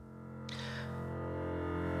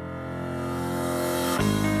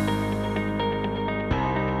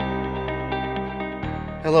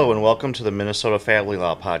Hello and welcome to the Minnesota Family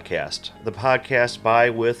Law Podcast, the podcast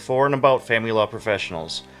by, with, for, and about family law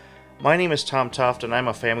professionals. My name is Tom Tuft, and I'm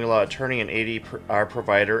a family law attorney and ADR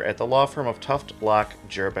provider at the law firm of Tuft, Lach,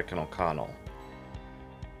 Jerabek, and O'Connell.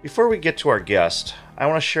 Before we get to our guest, I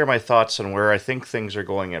want to share my thoughts on where I think things are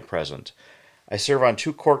going at present. I serve on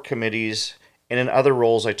 2 court committees, and in other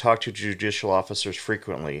roles I talk to judicial officers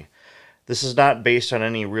frequently. This is not based on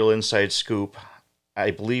any real inside scoop. I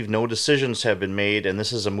believe no decisions have been made, and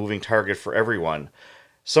this is a moving target for everyone.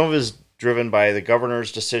 Some of it is driven by the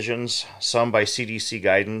governor's decisions, some by CDC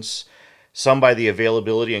guidance, some by the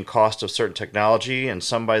availability and cost of certain technology, and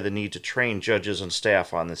some by the need to train judges and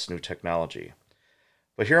staff on this new technology.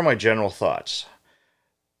 But here are my general thoughts.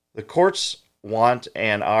 The courts want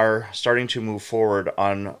and are starting to move forward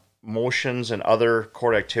on motions and other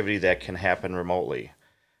court activity that can happen remotely.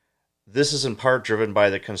 This is in part driven by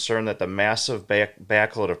the concern that the massive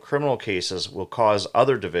backload of criminal cases will cause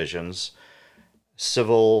other divisions,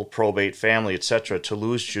 civil, probate, family, etc., to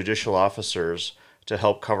lose judicial officers to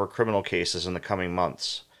help cover criminal cases in the coming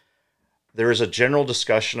months. There is a general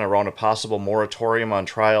discussion around a possible moratorium on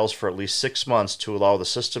trials for at least 6 months to allow the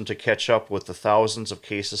system to catch up with the thousands of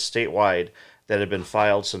cases statewide that have been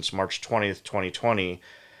filed since March 20th, 2020,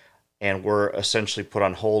 and were essentially put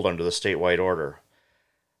on hold under the statewide order.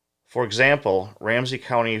 For example, Ramsey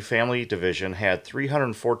County Family Division had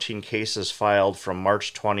 314 cases filed from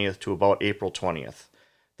March 20th to about April 20th.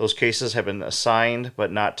 Those cases have been assigned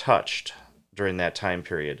but not touched during that time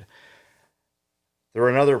period. There were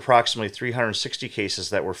another approximately 360 cases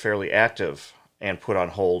that were fairly active and put on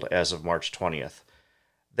hold as of March 20th.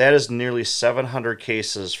 That is nearly 700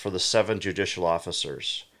 cases for the 7 judicial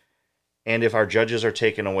officers. And if our judges are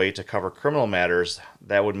taken away to cover criminal matters,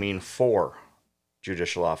 that would mean 4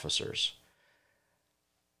 judicial officers.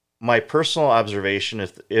 My personal observation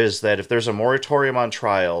is that if there's a moratorium on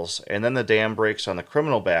trials and then the dam breaks on the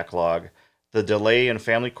criminal backlog, the delay in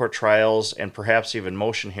family court trials and perhaps even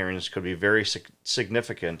motion hearings could be very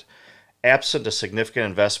significant, absent a significant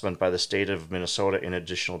investment by the state of Minnesota in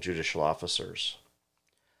additional judicial officers.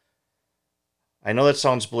 I know that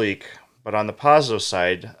sounds bleak, but on the positive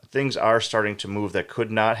side, things are starting to move that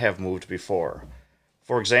could not have moved before.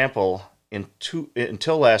 For example,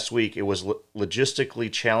 until last week, it was logistically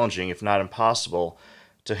challenging, if not impossible,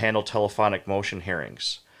 to handle telephonic motion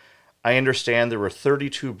hearings. I understand there were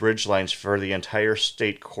 32 bridge lines for the entire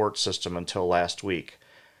state court system until last week.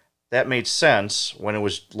 That made sense when it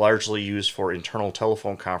was largely used for internal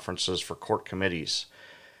telephone conferences for court committees.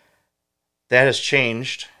 That has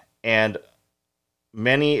changed, and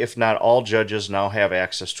many, if not all, judges now have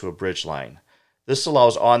access to a bridge line. This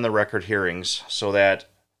allows on-the-record hearings so that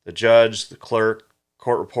the judge, the clerk,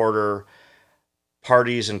 court reporter,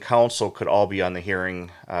 parties, and counsel could all be on the hearing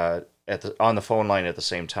on the phone line at the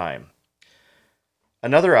same time.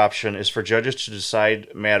 Another option is for judges to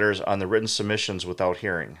decide matters on the written submissions without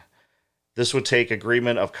hearing. This would take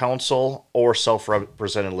agreement of counsel or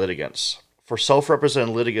self-represented litigants. For self-represented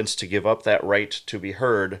litigants to give up that right to be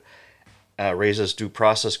heard raises due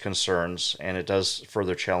process concerns, and it does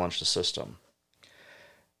further challenge the system.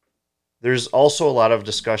 There's also a lot of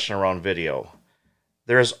discussion around video.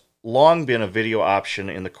 There has long been a video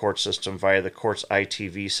option in the court system via the court's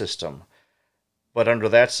ITV system, but under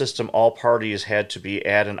that system all parties had to be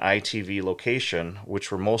at an ITV location,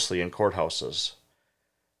 which were mostly in courthouses.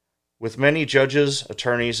 With many judges,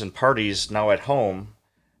 attorneys, and parties now at home,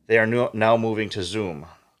 they are now moving to Zoom.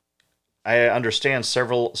 I understand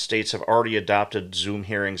several states have already adopted Zoom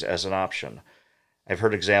hearings as an option. I've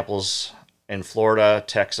heard examples in Florida,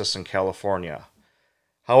 Texas, and California.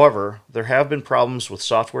 However, there have been problems with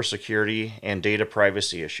software security and data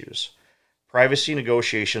privacy issues. Privacy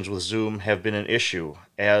negotiations with Zoom have been an issue,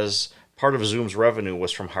 as part of Zoom's revenue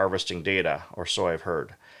was from harvesting data, or so I've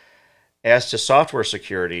heard. As to software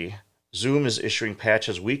security, Zoom is issuing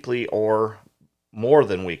patches weekly or more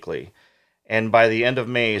than weekly, and by the end of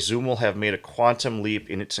May, Zoom will have made a quantum leap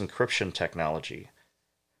in its encryption technology.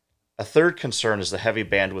 A third concern is the heavy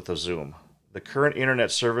bandwidth of Zoom. The current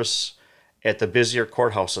internet service at the busier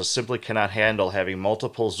courthouses simply cannot handle having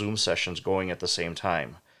multiple Zoom sessions going at the same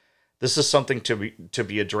time. This is something to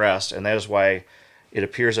be addressed, and that is why it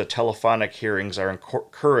appears that telephonic hearings are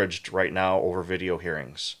encouraged right now over video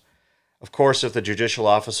hearings. Of course, if the judicial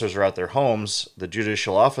officers are at their homes, the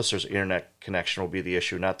judicial officer's internet connection will be the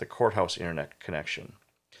issue, not the courthouse internet connection.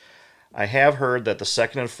 I have heard that the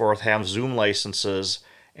 2nd and 4th have Zoom licenses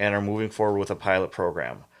and are moving forward with a pilot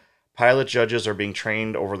program. Pilot judges are being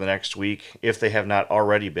trained over the next week if they have not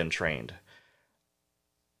already been trained.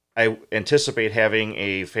 I anticipate having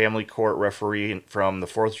a family court referee from the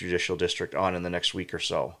 4th Judicial District on in the next week or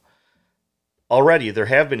so. Already, there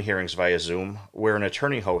have been hearings via Zoom where an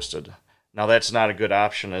attorney hosted. Now, that's not a good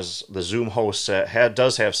option as the Zoom host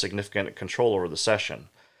does have significant control over the session.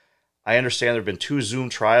 I understand there have been 2 Zoom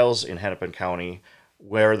trials in Hennepin County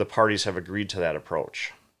where the parties have agreed to that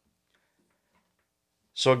approach.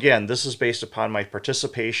 So again, this is based upon my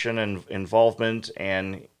participation and involvement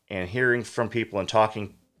and hearing from people and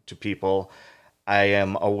talking to people. I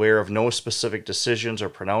am aware of no specific decisions or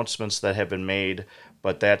pronouncements that have been made,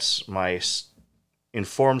 but that's my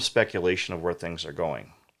informed speculation of where things are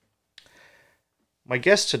going. My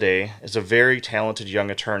guest today is a very talented young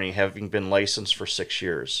attorney, having been licensed for 6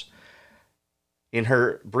 years. In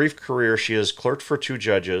her brief career, she has clerked for 2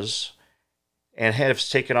 judges and has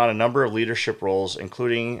taken on a number of leadership roles,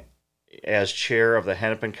 including as chair of the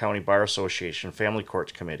Hennepin County Bar Association Family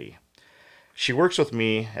Court Committee. She works with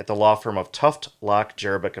me at the law firm of Tuft, Lach,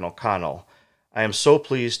 Jerabek, and O'Connell. I am so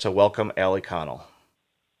pleased to welcome Allie Connell.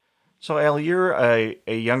 So, Allie, you're a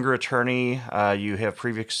younger attorney. You have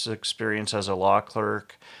previous experience as a law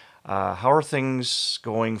clerk. How are things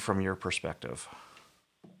going from your perspective?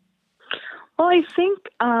 Well, I think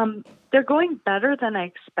they're going better than I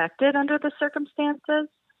expected under the circumstances.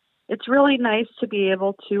 It's really nice to be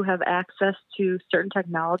able to have access to certain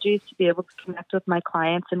technologies, to be able to connect with my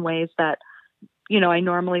clients in ways that, I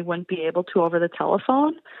normally wouldn't be able to over the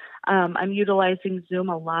telephone. I'm utilizing Zoom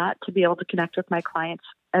a lot to be able to connect with my clients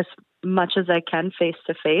as much as I can face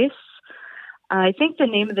to face. I think the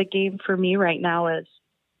name of the game for me right now is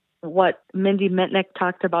what Mindy Mitnick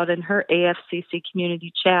talked about in her AFCC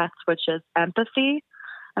community chats, which is empathy.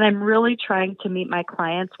 And I'm really trying to meet my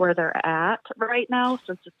clients where they're at right now,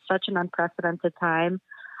 since it's such an unprecedented time.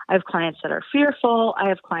 I have clients that are fearful. I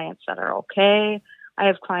have clients that are okay. I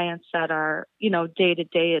have clients that are, day to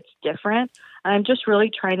day, it's different. And I'm just really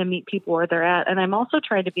trying to meet people where they're at. And I'm also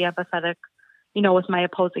trying to be empathetic, with my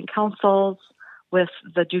opposing counsels, with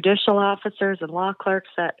the judicial officers and law clerks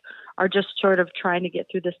that are just sort of trying to get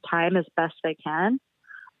through this time as best they can.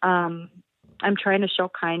 I'm trying to show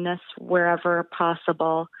kindness wherever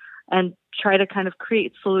possible and try to kind of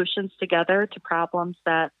create solutions together to problems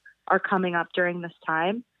that are coming up during this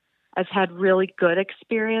time. I've had really good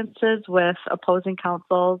experiences with opposing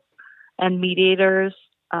counsels and mediators,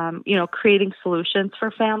 creating solutions for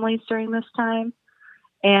families during this time.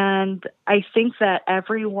 And I think that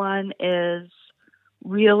everyone is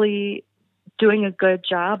really doing a good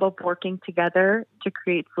job of working together to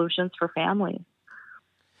create solutions for families.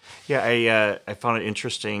 Yeah, I found it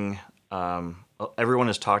interesting. Everyone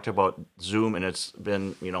has talked about Zoom, and it's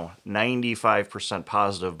been 95%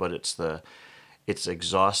 positive, but it's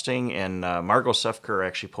exhausting. And Margot Sefker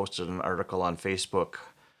actually posted an article on Facebook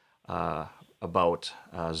about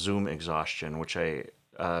Zoom exhaustion, which I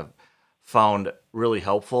found really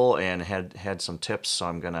helpful and had some tips. So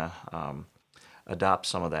I'm gonna adopt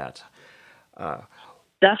some of that.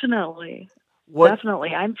 Definitely.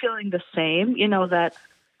 I'm feeling the same, that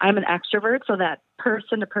I'm an extrovert, so that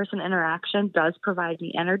person-to-person interaction does provide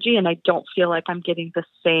me energy, and I don't feel like I'm getting the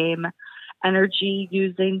same energy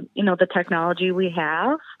using, the technology we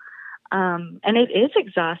have. And it is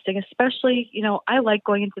exhausting, especially, I like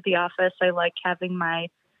going into the office. I like having my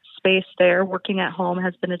space there. Working at home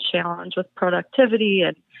has been a challenge with productivity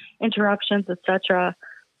and interruptions, etc.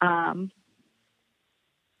 But,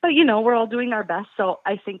 we're all doing our best. So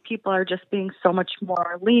I think people are just being so much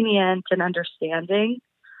more lenient and understanding,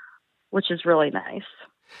 which is really nice.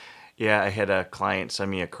 Yeah, I had a client send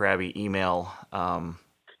me a crabby email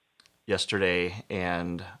yesterday,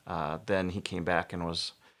 and then he came back and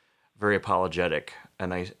was very apologetic. A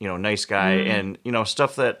nice guy, and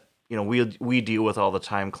stuff that we deal with all the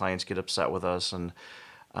time. Clients get upset with us, and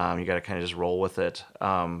you got to kind of just roll with it.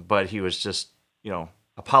 But he was just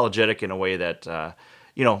apologetic in a way that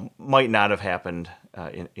might not have happened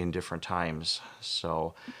in different times.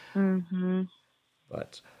 So,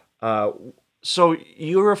 but. So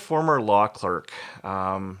you're a former law clerk.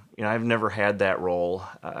 I've never had that role.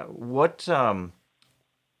 What kind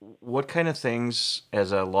of things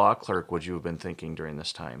as a law clerk would you have been thinking during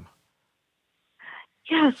this time?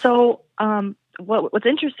 Yeah. So what's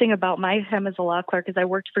interesting about my time as a law clerk is I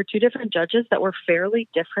worked for 2 different judges that were fairly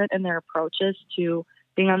different in their approaches to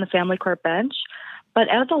being on the family court bench. But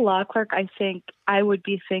as a law clerk, I think I would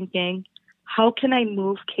be thinking, how can I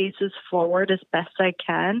move cases forward as best I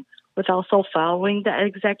can with also following the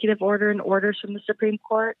executive order and orders from the Supreme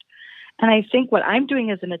Court? And I think what I'm doing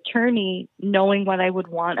as an attorney, knowing what I would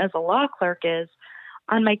want as a law clerk, is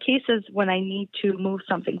on my cases when I need to move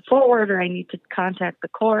something forward or I need to contact the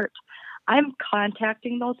court, I'm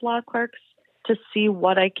contacting those law clerks to see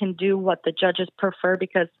what I can do, what the judges prefer,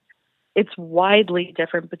 because it's widely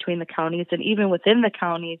different between the counties and even within the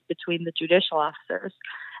counties between the judicial officers.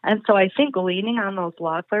 And so I think leaning on those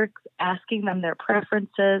law clerks, asking them their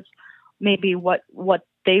preferences, maybe what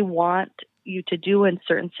they want you to do in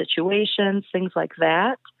certain situations, things like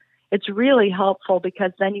that, it's really helpful,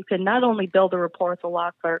 because then you can not only build a rapport with a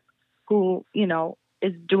law clerk who,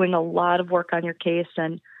 is doing a lot of work on your case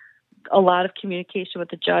and a lot of communication with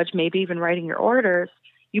the judge, maybe even writing your orders.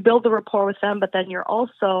 You build the rapport with them, but then you're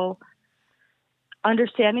also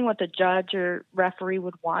understanding what the judge or referee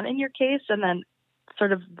would want in your case, and then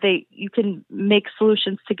sort of you can make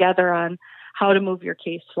solutions together on how to move your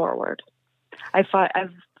case forward. I've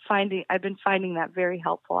been finding that very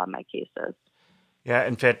helpful on my cases. Yeah,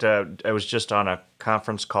 in fact, I was just on a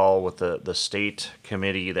conference call with the state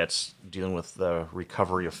committee that's dealing with the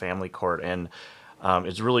recovery of family court, and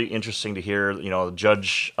it's really interesting to hear, the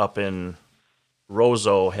judge up in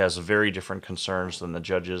Roseau has very different concerns than the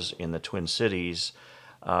judges in the Twin Cities,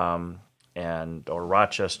 or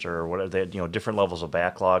Rochester, or whatever. They had, different levels of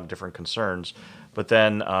backlog, different concerns. But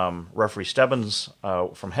then referee Stebbins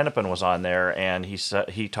from Hennepin was on there, and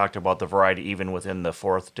he talked about the variety even within the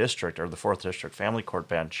 4th District, or the 4th District Family Court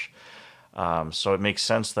bench. So it makes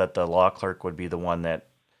sense that the law clerk would be the one that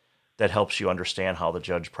helps you understand how the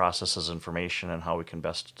judge processes information and how we can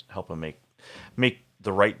best help him make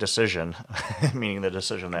the right decision, meaning the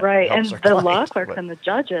decision that right. helps And our the client. law clerks and the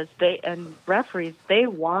judges, and referees, they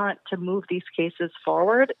want to move these cases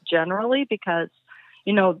forward generally, because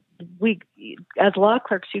we, as law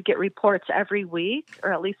clerks, you get reports every week,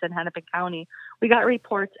 or at least in Hennepin County, we got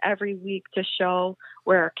reports every week to show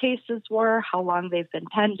where our cases were, how long they've been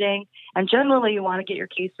pending. And generally, you want to get your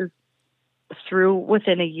cases through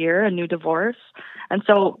within a year, a new divorce. And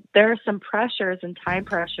so there are some pressures and time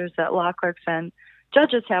pressures that law clerks and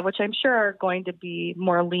judges have, which I'm sure are going to be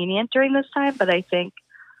more lenient during this time. But I think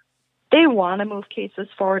they want to move cases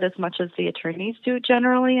forward as much as the attorneys do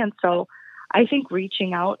generally. And so I think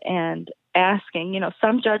reaching out and asking,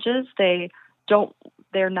 some judges,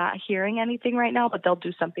 they're not hearing anything right now, but they'll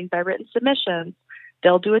do something by written submissions.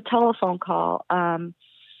 They'll do a telephone call.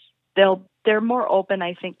 They're more open,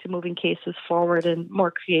 I think, to moving cases forward in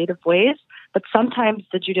more creative ways. But sometimes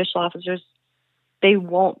the judicial officers, they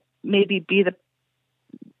won't maybe be the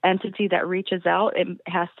entity that reaches out. It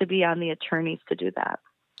has to be on the attorneys to do that.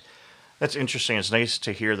 That's interesting. It's nice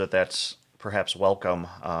to hear that that's perhaps welcome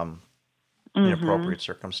in appropriate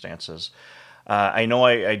circumstances. I know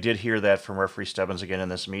I did hear that from referee Stebbins again in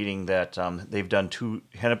this meeting, that they've done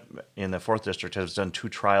in the 4th District has done 2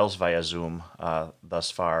 trials via Zoom thus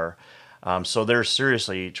far. So they're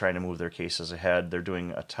seriously trying to move their cases ahead. They're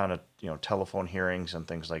doing a ton of telephone hearings and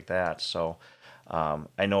things like that. So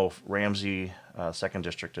I know Ramsey 2nd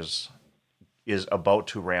District is about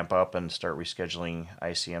to ramp up and start rescheduling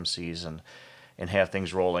ICMCs and have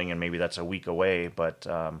things rolling, and maybe that's a week away. But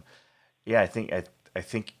I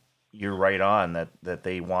think you're right on that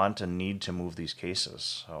they want and need to move these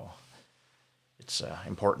cases. So it's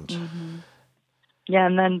important. Mm-hmm. Yeah,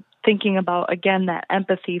 and then thinking about, again, that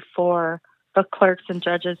empathy for the clerks and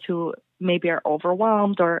judges who maybe are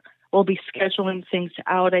overwhelmed or will be scheduling things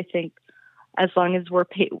out. I think as long as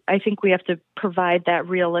I think we have to provide that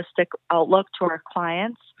realistic outlook to our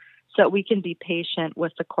clients so that we can be patient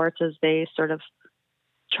with the courts as they sort of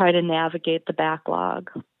try to navigate the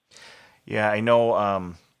backlog. Yeah, I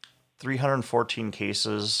know 314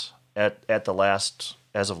 cases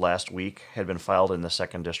as of last week had been filed in the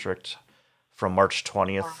 2nd District from March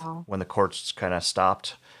 20th, when the courts kind of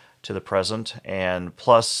stopped, to the present. And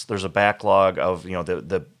plus there's a backlog of,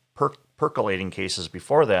 the percolating cases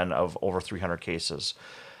before then of over 300 cases.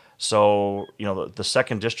 So, the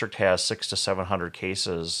 2nd District has 600 to 700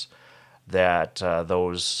 cases that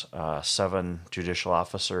those 7 judicial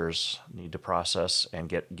officers need to process and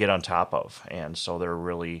get on top of. And so they're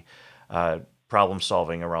really problem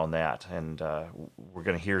solving around that. And we're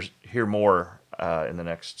going to hear more in the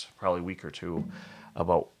next probably week or two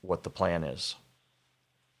about what the plan is.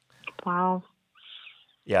 Wow.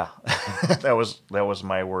 Yeah, that was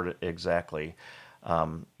my word exactly.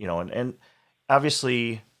 And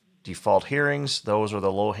obviously default hearings, those are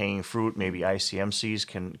the low hanging fruit. Maybe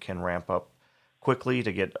ICMCs can ramp up quickly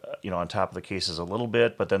to get on top of the cases a little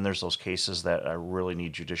bit, but then there's those cases that really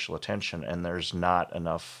need judicial attention, and there's not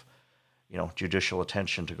enough judicial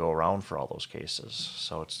attention to go around for all those cases.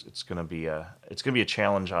 So it's going to be a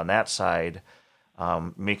challenge on that side,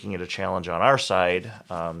 making it a challenge on our side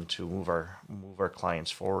to move our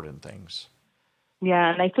clients forward in things.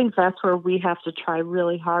 Yeah, and I think that's where we have to try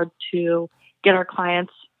really hard to get our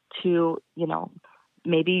clients to,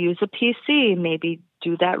 maybe use a PC, maybe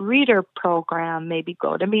do that reader program, maybe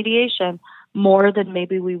go to mediation more than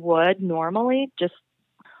maybe we would normally, just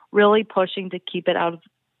really pushing to keep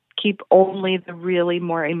only the really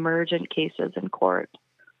more emergent cases in court.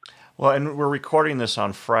 Well, and we're recording this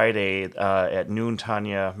on Friday at noon.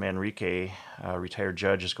 Tanya Manrique, retired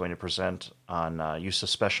judge, is going to present on use of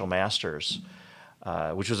special masters,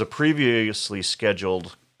 which was a previously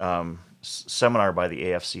scheduled seminar by the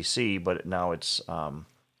AFCC, but now it's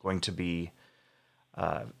going to be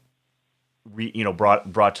brought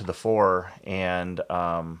to the fore, and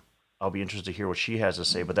I'll be interested to hear what she has to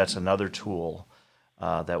say. But that's another tool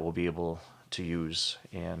that we'll be able to use,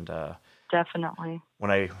 and definitely when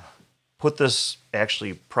I process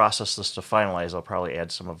this to finalize, I'll probably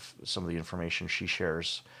add some of the information she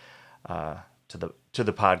shares to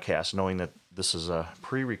the podcast, knowing that this is a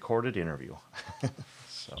pre-recorded interview.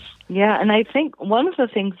 So. Yeah, and I think one of the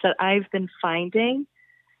things that I've been finding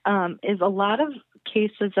is a lot of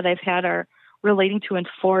cases that I've had are relating to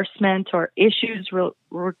enforcement or issues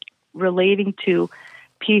relating to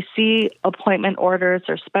PC appointment orders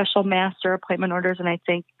or special master appointment orders, and I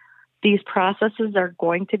think these processes are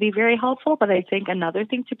going to be very helpful. But I think another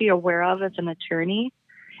thing to be aware of as an attorney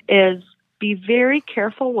is be very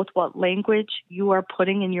careful with what language you are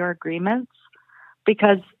putting in your agreements,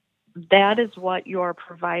 because that is what your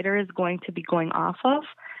provider is going to be going off of,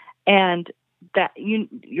 and that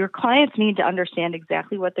your clients need to understand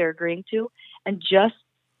exactly what they're agreeing to, and just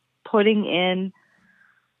putting in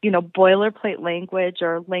boilerplate language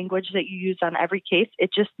or language that you use on every case,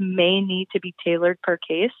 it just may need to be tailored per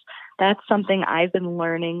case. That's something I've been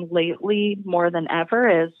learning lately more than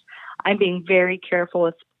ever, is I'm being very careful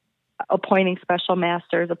with appointing special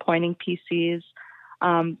masters, appointing PCs,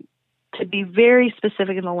 to be very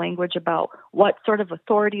specific in the language about what sort of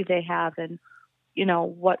authority they have and,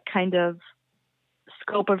 what kind of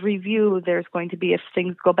scope of review there's going to be if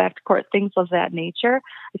things go back to court, things of that nature.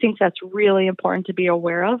 I think that's really important to be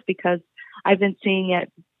aware of, because I've been seeing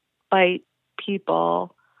it bite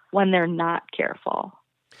people when they're not careful.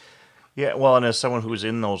 Yeah, well, and as someone who's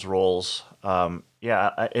in those roles, and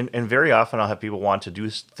very often I'll have people want to do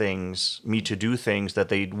things that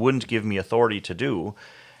they wouldn't give me authority to do,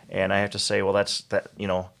 and I have to say, well,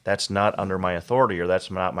 that's not under my authority, or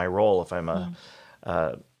that's not my role. If I'm a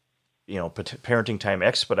parenting time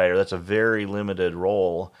expediter, that's a very limited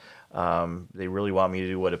role. They really want me to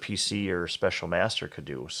do what a PC or special master could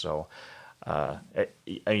do. So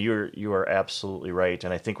you are absolutely right,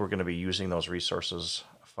 and I think we're going to be using those resources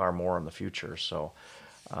far more in the future. So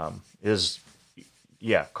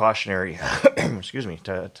cautionary, excuse me,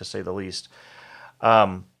 to say the least.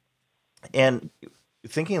 And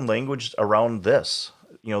thinking language around this,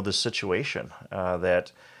 this situation,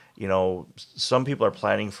 that, some people are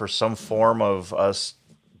planning for some form of us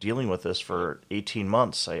dealing with this for 18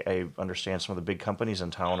 months. I understand some of the big companies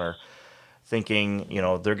in town are thinking,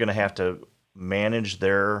 they're going to have to manage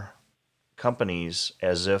their companies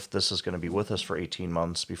as if this is going to be with us for 18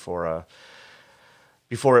 months before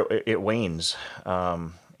it wanes.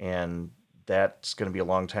 And that's going to be a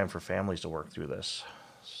long time for families to work through this.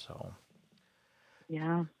 So,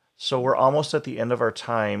 yeah. So we're almost at the end of our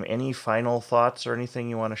time. Any final thoughts or anything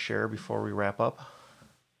you want to share before we wrap up?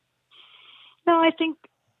 No, I think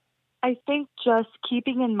just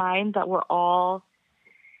keeping in mind that we're all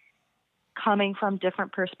coming from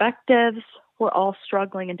different perspectives. We're all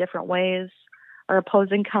struggling in different ways. Our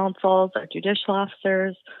opposing counsels, our judicial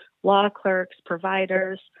officers, law clerks,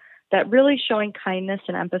 providers, that really showing kindness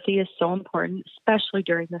and empathy is so important, especially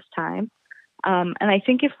during this time. And I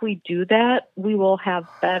think if we do that, we will have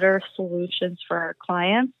better solutions for our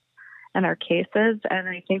clients and our cases. And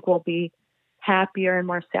I think we'll be happier and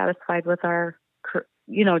more satisfied with our,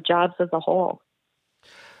 jobs as a whole.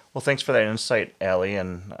 Well, thanks for that insight, Allie.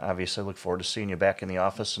 And obviously I look forward to seeing you back in the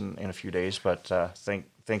office in a few days. But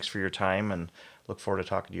thanks for your time, and look forward to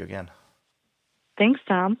talking to you again. Thanks,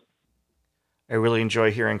 Tom. I really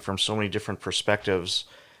enjoy hearing from so many different perspectives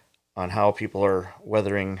on how people are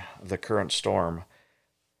weathering the current storm.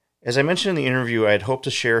 As I mentioned in the interview, I had hoped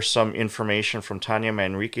to share some information from Tanya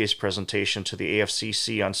Manrique's presentation to the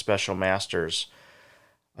AFCC on special masters.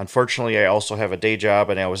 Unfortunately, I also have a day job,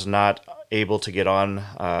 and I was not able to get on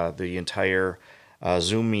the entire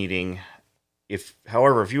Zoom meeting.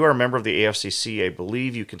 However, if you are a member of the AFCC, I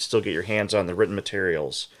believe you can still get your hands on the written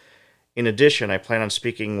materials. In addition, I plan on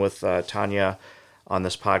speaking with Tanya on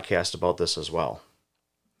this podcast about this as well.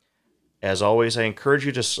 As always, I encourage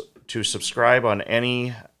you to subscribe on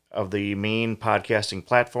any of the main podcasting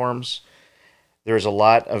platforms. There's a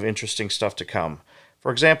lot of interesting stuff to come.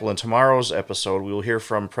 For example, in tomorrow's episode, we will hear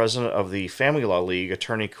from President of the Family Law League,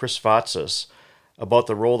 Attorney Chris Vatsas, about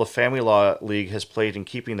the role the Family Law League has played in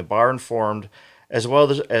keeping the bar informed, as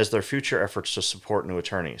well as their future efforts to support new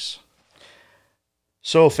attorneys.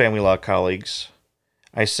 So, family law colleagues,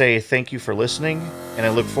 I say thank you for listening, and I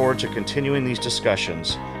look forward to continuing these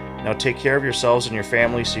discussions. Now take care of yourselves and your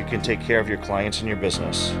family so you can take care of your clients and your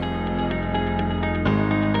business.